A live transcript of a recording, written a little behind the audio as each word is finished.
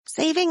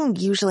Saving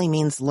usually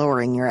means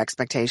lowering your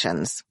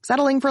expectations,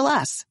 settling for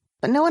less.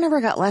 But no one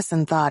ever got less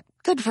and thought,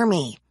 good for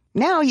me.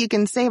 Now you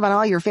can save on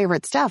all your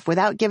favorite stuff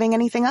without giving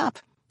anything up.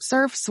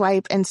 Surf,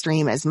 swipe, and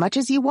stream as much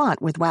as you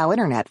want with WoW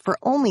Internet for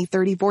only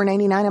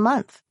 $34.99 a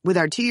month. With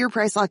our 2-year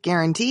price lock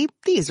guarantee,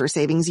 these are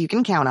savings you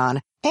can count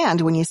on.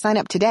 And when you sign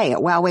up today at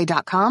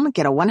Wowway.com,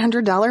 get a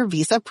 $100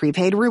 Visa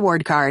prepaid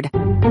reward card.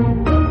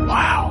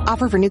 Wow.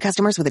 Offer for new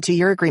customers with a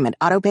 2-year agreement.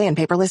 Auto pay and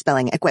paperless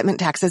billing. Equipment,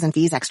 taxes, and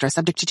fees extra.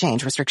 Subject to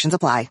change. Restrictions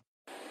apply.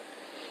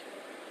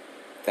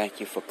 Thank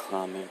you for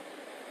coming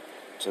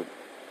to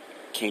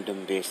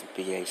Kingdom Business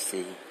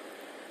BAC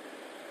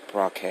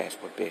broadcast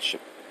with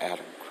Bishop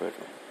Adam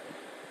Criddle.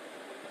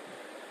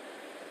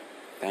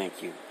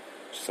 Thank you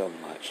so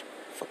much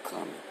for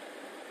coming.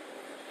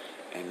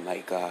 And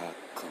may God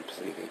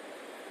complete it.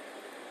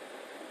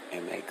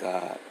 And may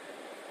God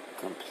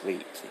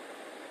complete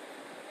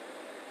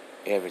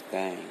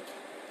everything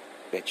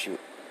that you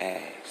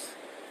ask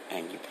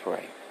and you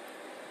pray.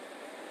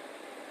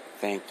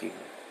 Thank you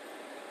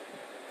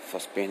for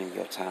spending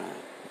your time.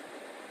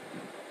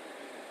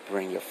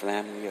 Bring your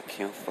family, your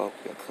kinfolk,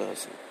 your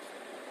cousins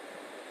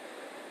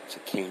to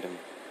Kingdom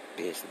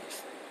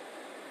Business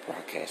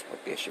broadcast by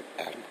Bishop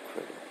Adam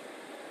Criddle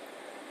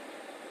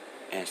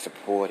and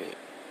support it.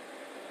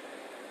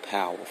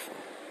 Powerful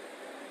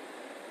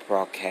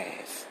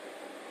broadcast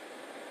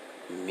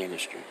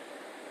ministry,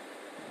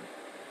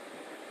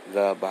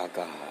 love by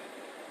God,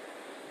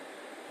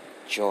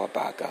 joy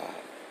by God,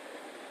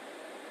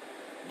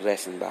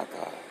 blessing by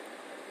God,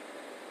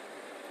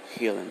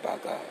 healing by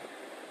God.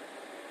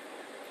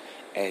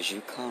 As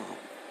you come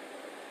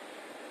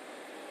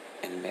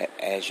and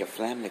as your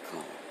family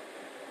come,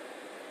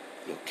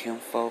 your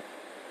kinfolk,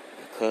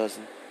 your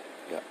cousin,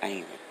 your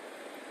aunt,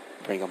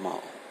 bring them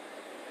all.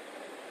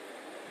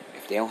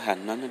 If they don't have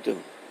nothing to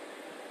do,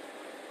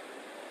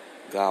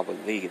 God will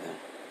lead them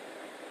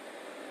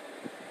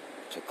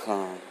to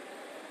come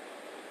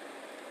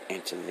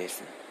and to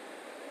listen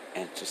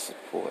and to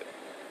support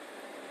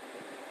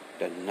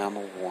the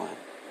 #1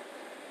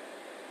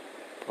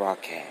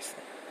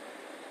 broadcasting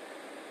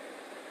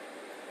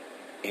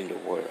in the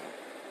world,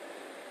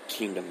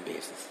 Kingdom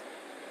Business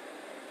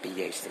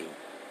BAC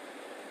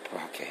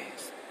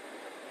broadcast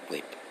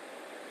with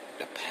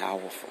the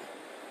powerful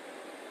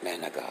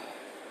man of God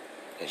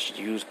that's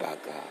used by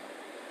God,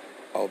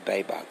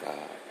 obeyed by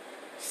God,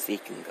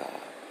 seeking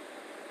God,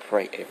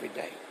 pray every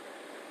day,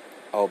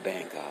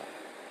 obeying God.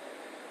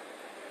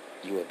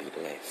 You will be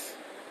blessed.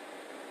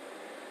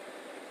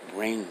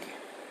 Bring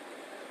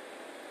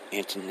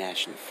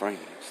international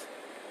friends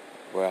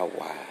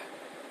worldwide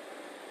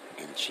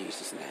in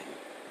Jesus' name.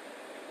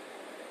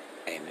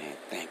 Amen.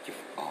 Thank you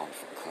all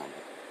for coming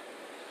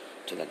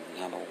to the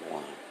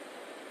 #1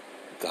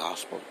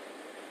 gospel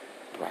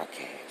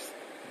broadcast,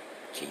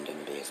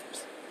 Kingdom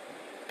Business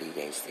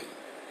BAC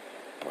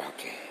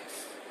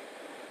broadcast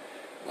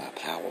by a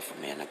powerful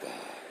man of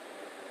God,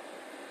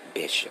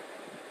 Bishop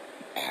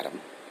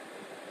Adam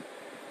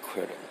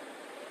Criddle.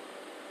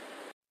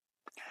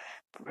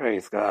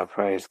 Praise God,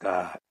 praise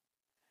God.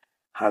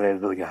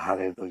 Hallelujah,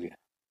 hallelujah.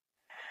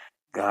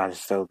 God is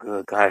so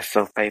good. God is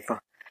so faithful.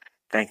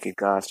 Thank you,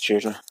 God's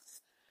children,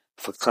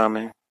 for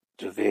coming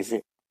to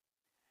visit.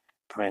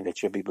 Praying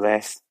that you'll be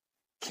blessed.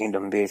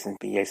 Kingdom Business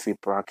BAC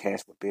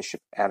broadcast with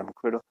Bishop Adam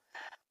Criddle,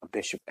 or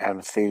Bishop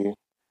Adam C.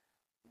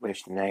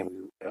 Which name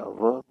you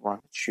ever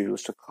want to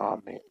choose to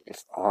call me.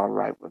 It's all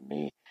right with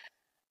me.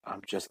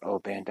 I'm just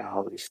obeying the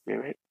Holy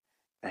Spirit.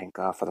 Thank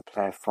God for the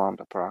platform,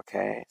 the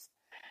broadcast.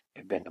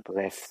 It's been a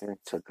blessing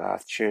to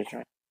God's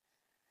children.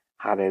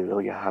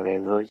 Hallelujah,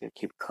 hallelujah.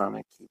 Keep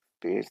coming, keep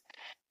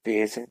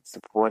visiting,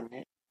 supporting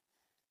it.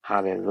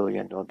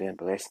 Hallelujah. And being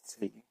blessed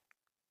to you.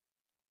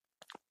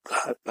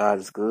 God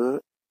is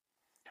good.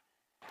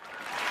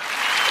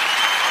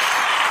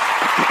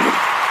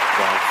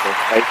 God is so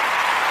faithful.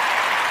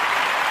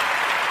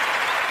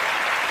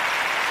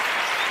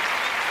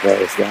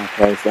 Praise God,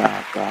 praise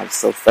God. God is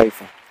so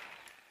faithful.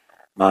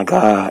 My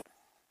God.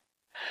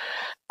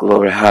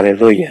 Glory,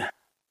 hallelujah.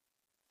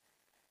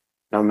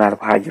 No matter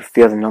how you're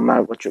feeling, no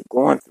matter what you're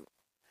going through,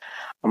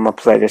 I'm going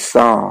to play this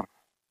song.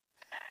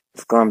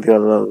 It's going to be a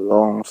little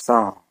long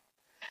song.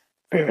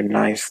 Very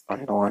nice,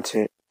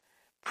 anointed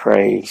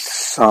praise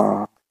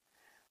song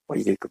where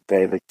you could be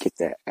able to get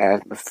that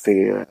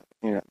atmosphere,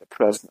 the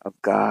presence of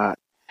God.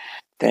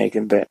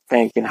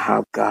 Thanking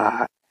how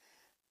God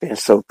been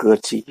so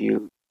good to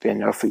you, been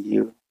there for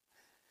you,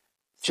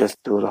 just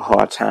through the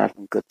hard times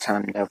and good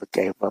times, never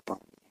gave up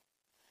on you.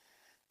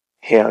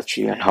 Held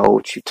you and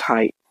hold you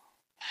tight.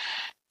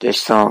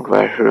 This song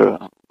right here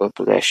will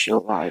bless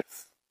your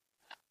life.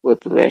 Will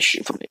bless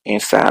you from the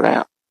inside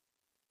out.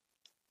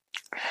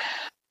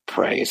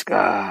 Praise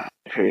God.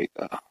 Here you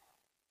go.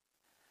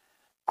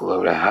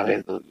 Glory,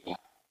 hallelujah.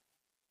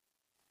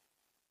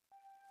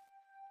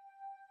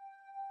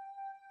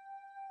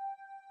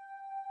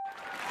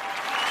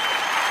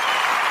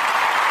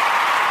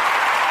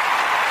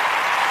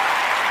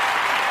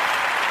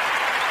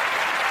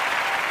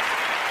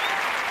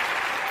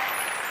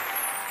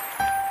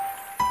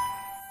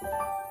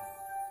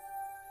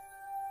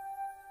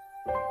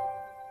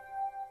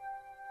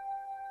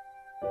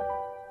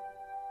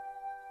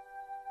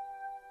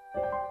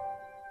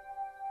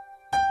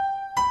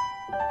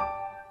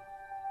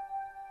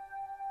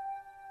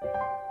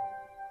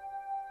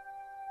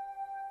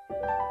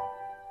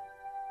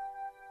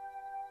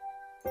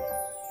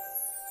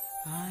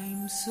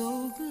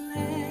 so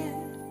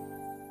glad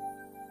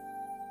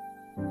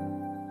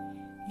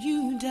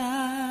you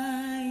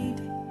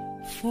died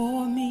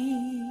for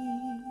me.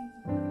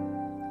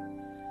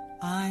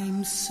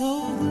 I'm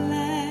so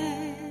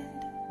glad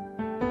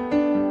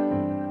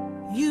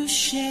you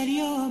shed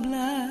your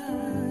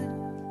blood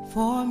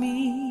for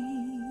me.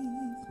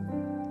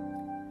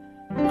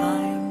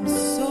 I'm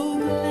so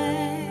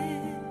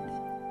glad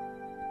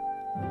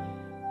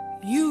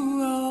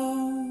you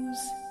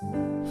rose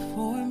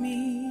for me.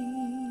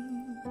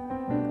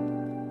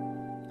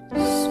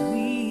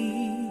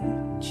 Sweet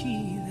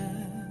Jesus,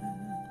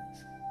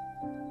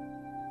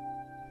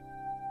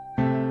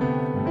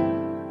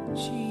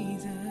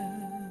 Jesus,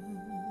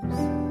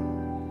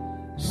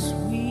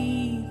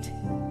 sweet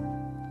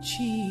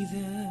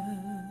Jesus,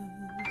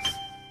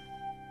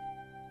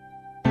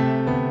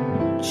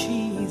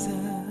 Jesus.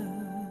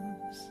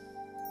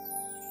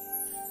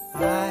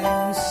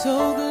 I'm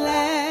so glad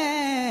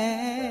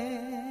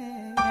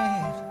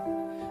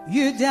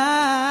you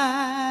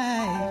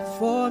died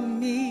for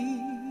me.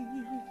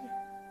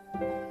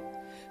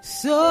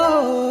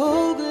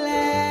 So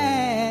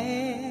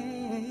glad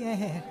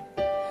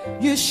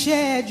you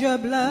shed your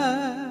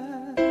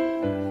blood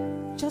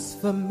just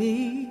for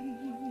me.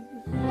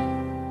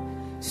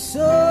 So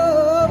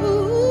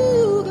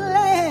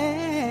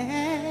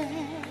glad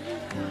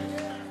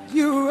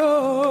you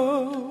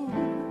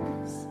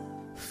rose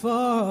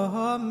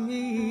for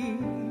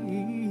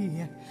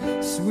me.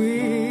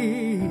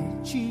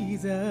 Sweet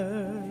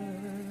Jesus,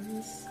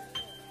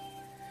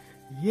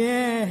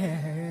 yeah,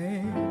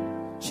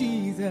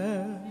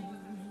 Jesus,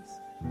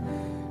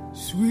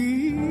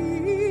 sweet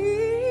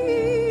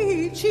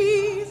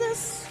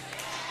Jesus,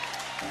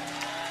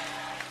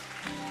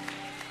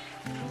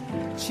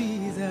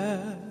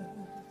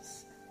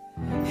 Jesus,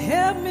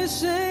 help me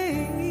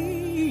say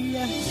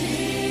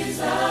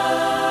Jesus,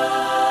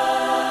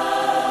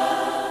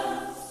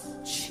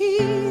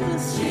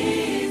 Jesus,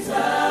 Jesus,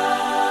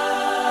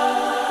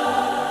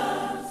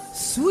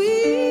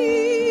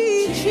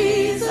 sweet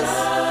Jesus,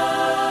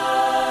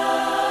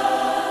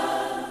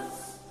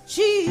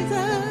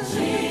 Jesus,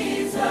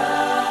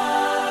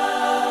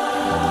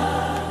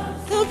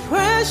 the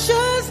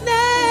precious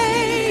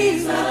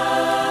name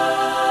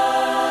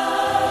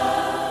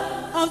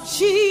of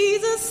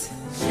Jesus,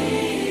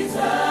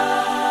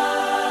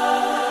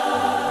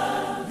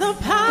 the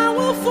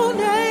powerful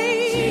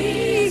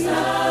name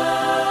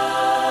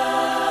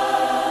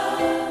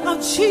of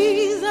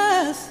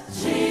Jesus,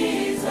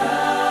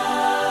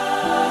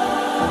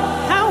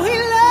 how he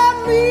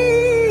loved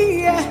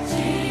me,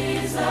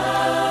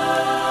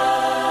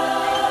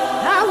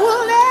 I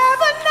will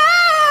never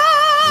know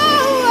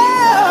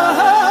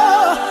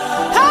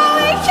how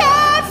he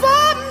cared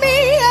for me,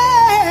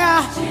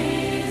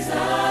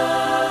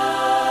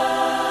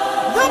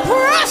 the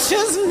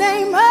precious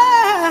name of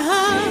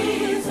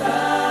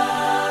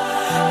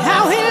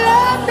how he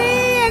loved me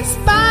in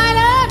spite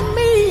of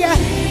me.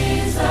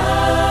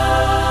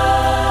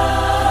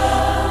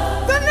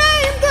 The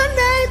name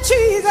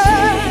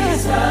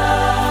Jesus.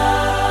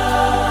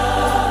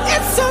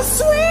 It's so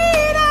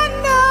sweet, I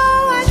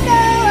know.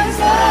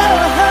 Oh,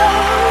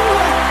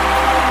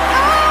 I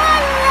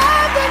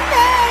love the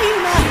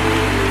name.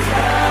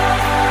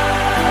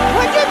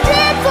 What you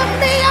did for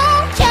me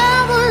on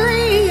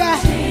Calvary.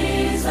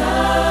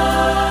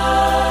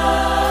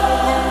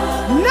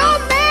 No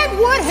man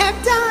would have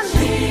done.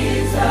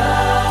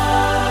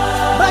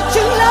 But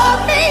you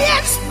love me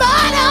in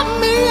spite of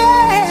me.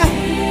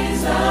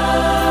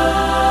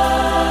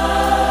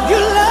 You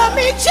love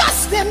me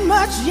just that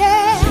much,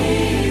 yeah.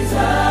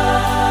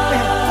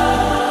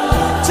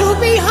 To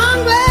be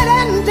hungry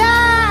and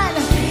died.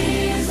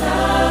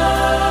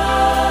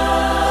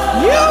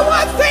 You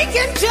were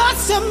thinking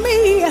just of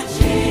me.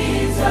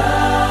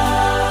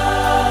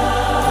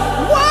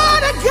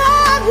 What a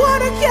God,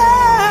 what a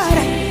God.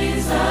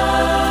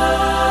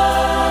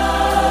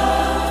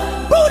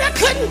 Buddha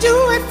couldn't do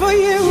it for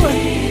you.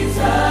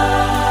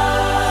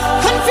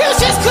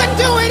 Confucius couldn't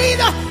do it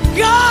either.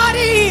 God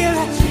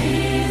is.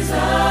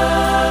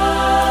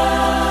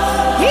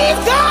 He's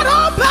God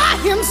all by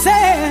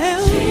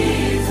himself.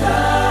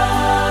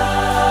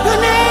 The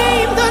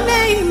name of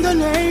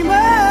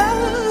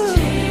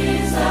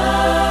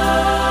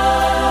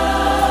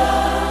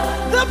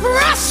the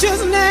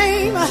precious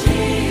name.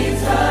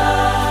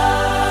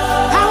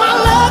 How I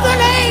love the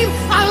name.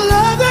 I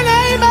love the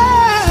name of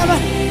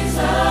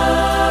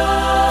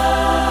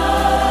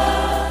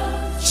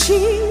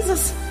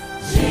Jesus.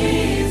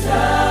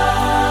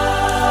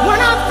 When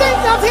I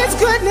think of his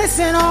goodness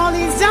and all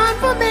he's done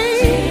for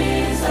me,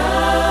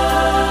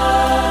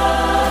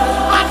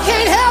 I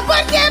can't help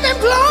but give him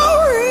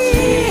glory.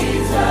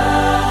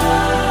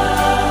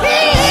 He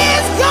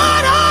is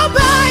God all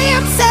by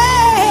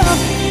himself.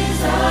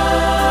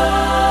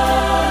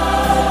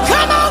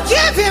 Come on,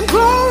 give him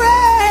glory.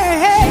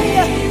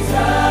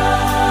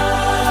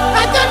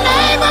 At the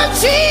name of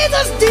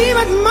Jesus,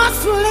 demons must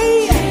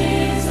flee.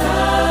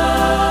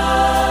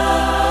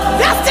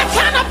 That's the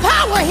kind of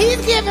power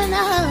he's given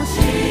us.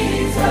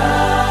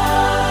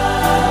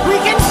 We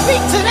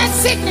to that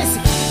sickness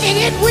and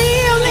it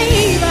will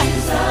leave.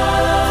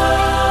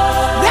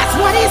 That's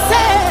what he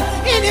said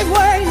in his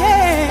word.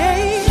 Yeah.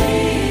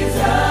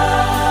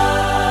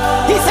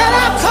 He said,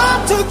 I've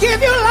come to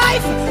give you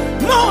life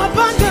more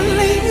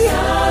abundantly.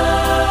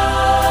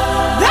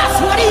 That's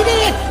what he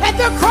did at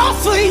the cross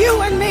for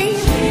you and me.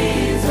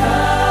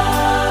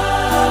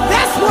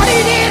 That's what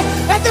he did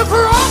at the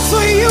cross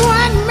for you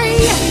and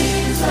me.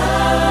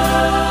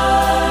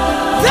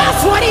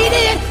 That's what he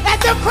did at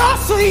the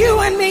cross for you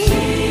and me.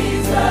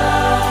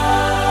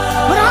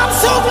 But I'm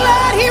so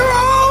glad he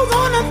rose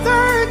on the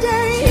third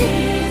day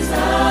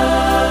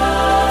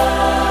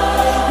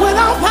with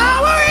all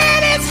power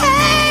in his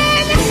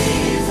hand.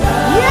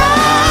 Yeah,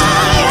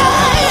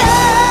 yeah,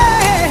 yeah.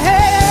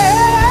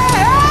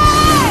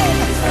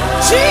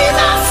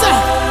 Jesus,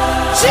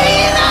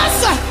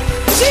 Jesus,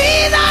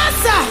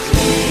 Jesus,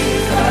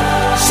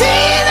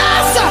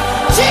 Jesus,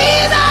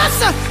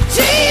 Jesus,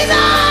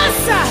 Jesus.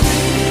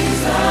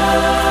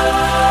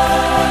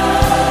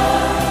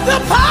 The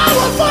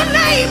powerful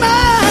name of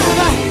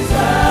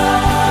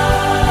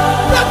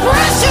the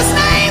precious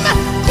name,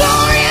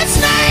 glorious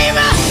name,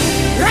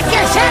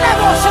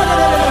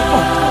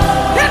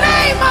 the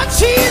name of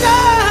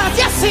Jesus.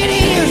 Yes, it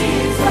is.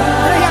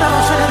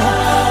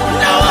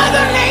 No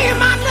other name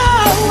I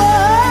know.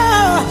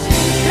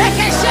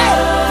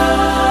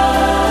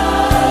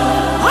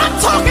 I'm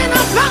talking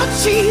about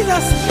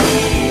Jesus.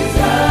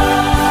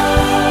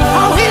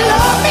 Oh, he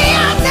loved me.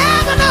 I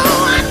never know.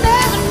 I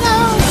never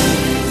know.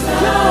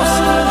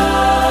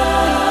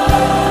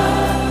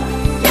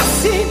 Yes,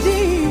 he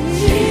did.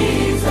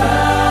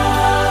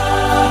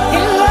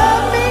 He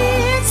loved me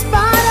in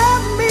spite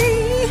of me.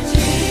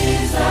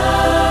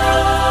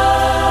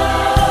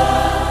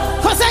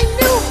 'Cause I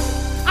knew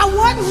I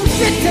wasn't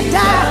fit to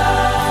die.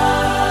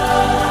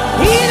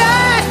 He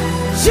died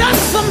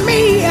just for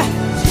me.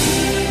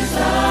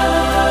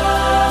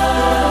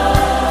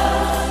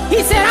 He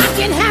said, I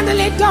can handle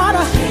it,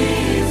 daughter.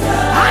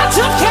 I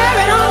took care of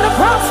it on the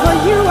cross for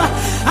you.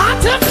 I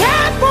took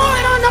care of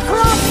it on the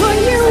cross for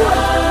you.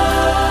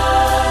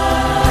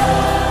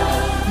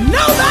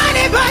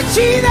 Nobody but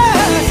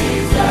Jesus.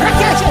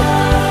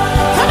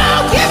 Come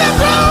on, give him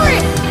glory.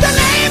 The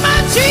name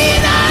of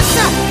Jesus.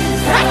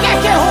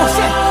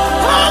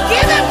 Come on,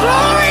 give him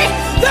glory.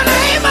 The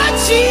name of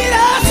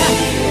Jesus.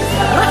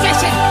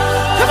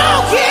 Come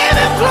on, give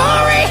him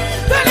glory.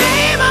 The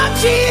name of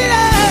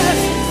Jesus.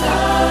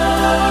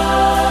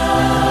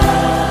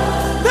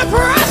 The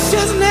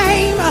precious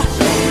name.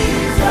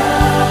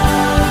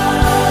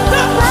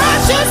 The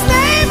precious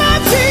name of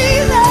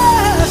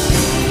Jesus.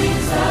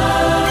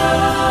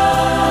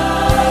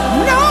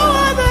 No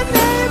other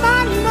name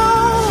I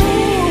know.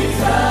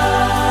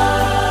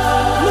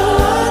 No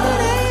other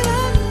name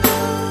I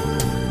know.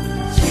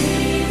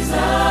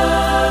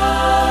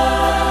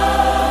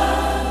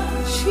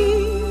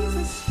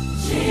 Jesus.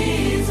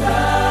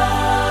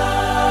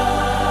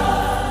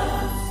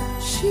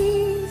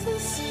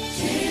 Jesus.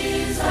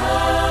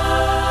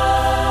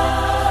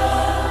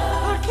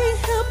 I can't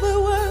help but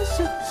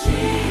worship.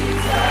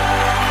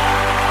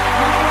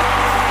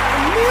 The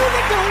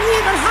music don't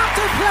even have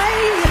to play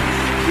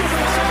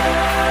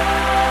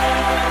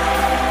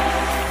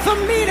for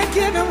me to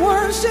give him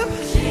worship.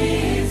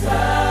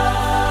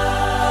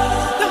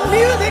 The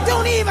music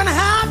don't even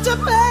have to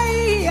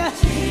play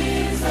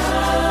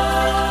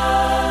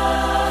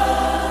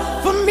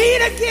for me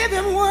to give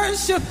him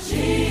worship.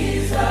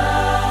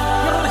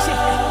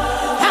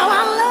 How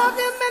I love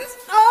him and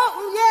oh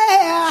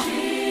yeah.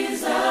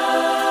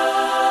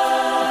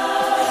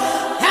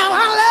 How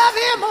I love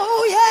him,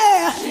 oh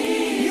yeah.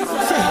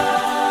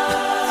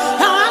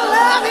 How I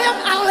love him,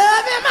 I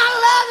love him, I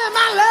love him,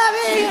 I love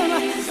him.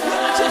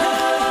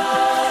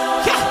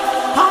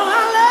 How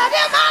I love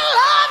him, I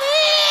love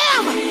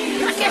him.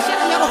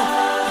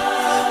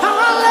 How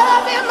I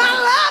love him, I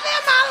love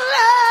him, I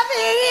love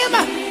him.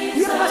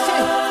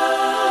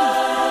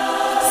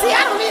 See,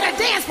 I don't need a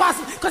dance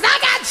partner because I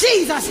got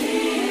Jesus.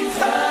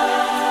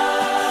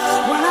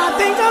 When I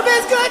think of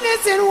his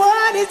goodness and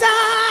what he's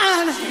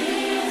done.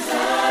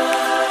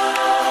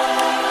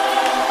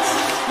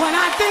 When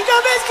I think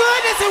of his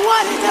goodness and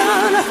what he's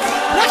done.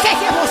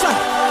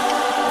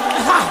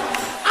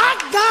 I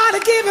gotta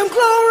give him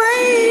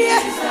glory.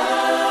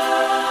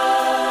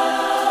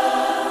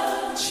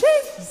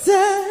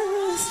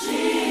 Jesus.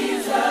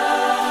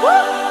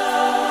 Woo.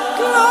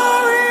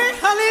 Glory.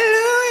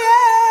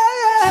 Hallelujah.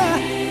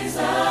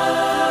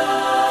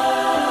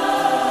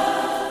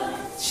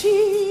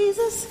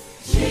 Jesus.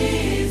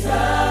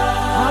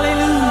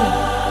 Hallelujah.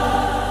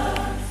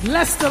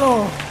 Bless the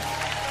Lord.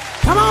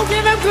 Come on,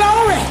 give him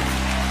glory.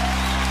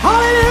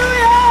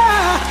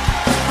 Hallelujah.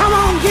 Come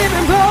on, give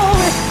him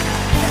glory.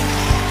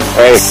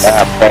 Praise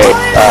God, praise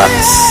God.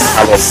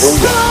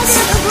 Hallelujah.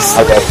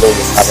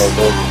 Hallelujah,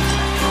 hallelujah.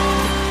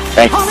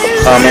 Thank you for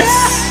coming.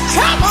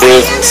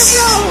 This is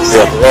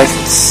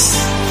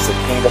the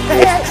Kingdom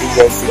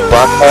EAC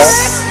broadcast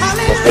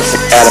with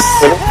Bishop Adam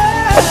Tiller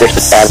or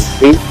Bishop Adam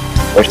P.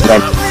 First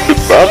name is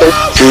Brother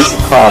Jesus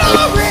call me.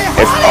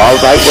 It's all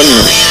right with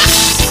me.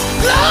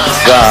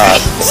 God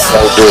is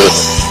so good.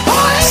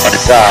 And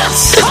God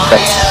is faithful.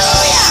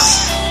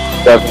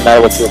 Doesn't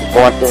matter what you're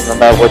going through, no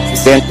matter what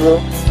you've been through,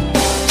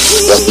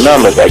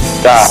 remember that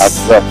God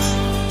loves you.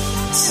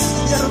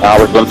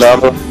 Always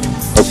remember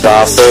what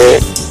God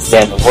said,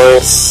 stand the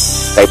word,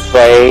 they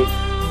pray,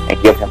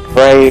 and give him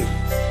praise.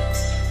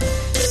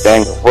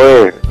 Stand the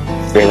word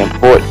is very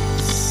important.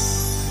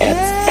 And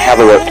have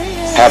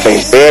a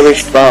very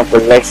strong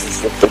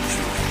relationship with Jesus.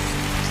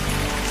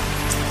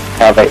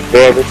 Have a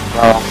very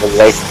strong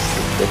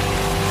relationship with Jesus.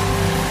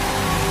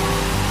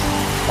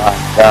 My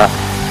God,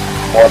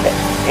 more than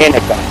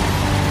anything.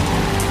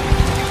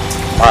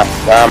 My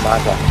God, my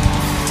God.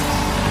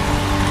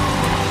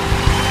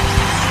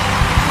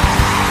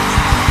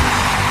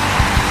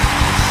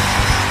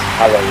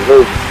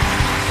 Hallelujah.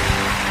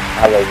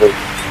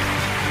 Hallelujah.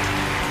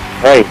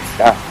 Praise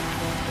God.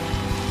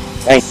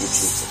 Thank you,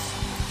 Jesus.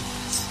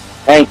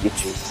 Thank you,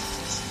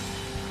 Jesus.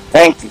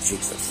 Thank you,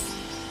 Jesus.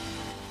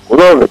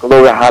 Glory,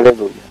 glory,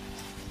 hallelujah.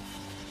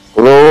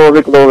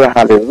 Glory, glory,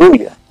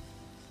 hallelujah.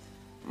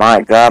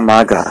 My God,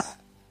 my God.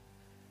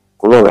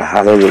 Glory,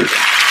 hallelujah.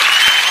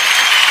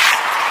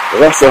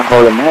 Bless your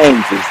holy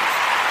name, Jesus.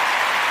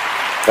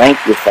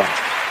 Thank you,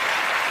 Father.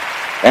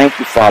 Thank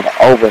you, Father,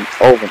 over and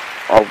over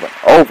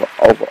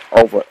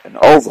and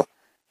over.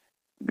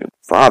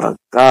 Father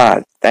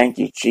God, thank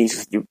you,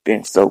 Jesus. You've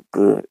been so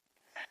good.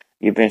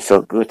 You've been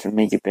so good to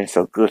me. You've been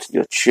so good to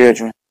your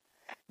children.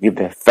 You've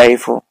been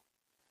faithful.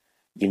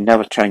 You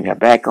never turn your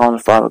back on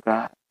us, Father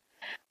God.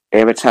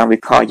 Every time we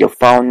call your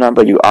phone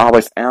number, you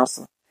always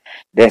answer.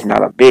 There's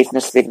not a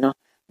business signal.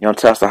 You don't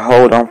tell us to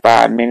hold on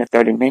 5 minutes,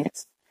 30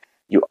 minutes.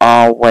 You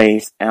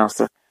always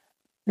answer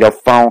your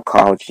phone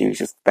call,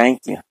 Jesus.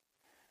 Thank you.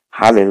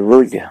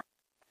 Hallelujah.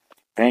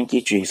 Thank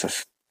you,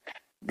 Jesus.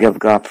 Give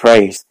God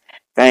praise.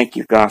 Thank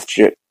you, God's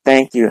church.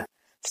 Thank you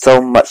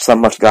so much,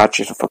 God,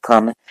 children, for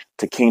coming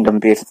to Kingdom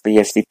Business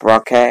BSC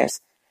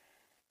broadcast.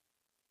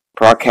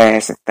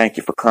 And thank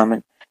you for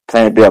coming.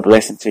 Plan to be a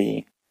blessing to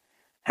you.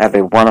 Have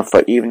a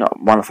wonderful evening, a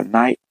wonderful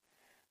night,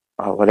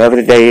 or whatever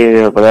the day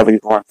is, whatever you're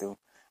going through.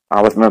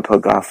 Always remember to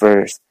put God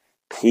first.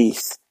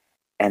 Peace,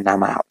 and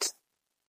I'm out.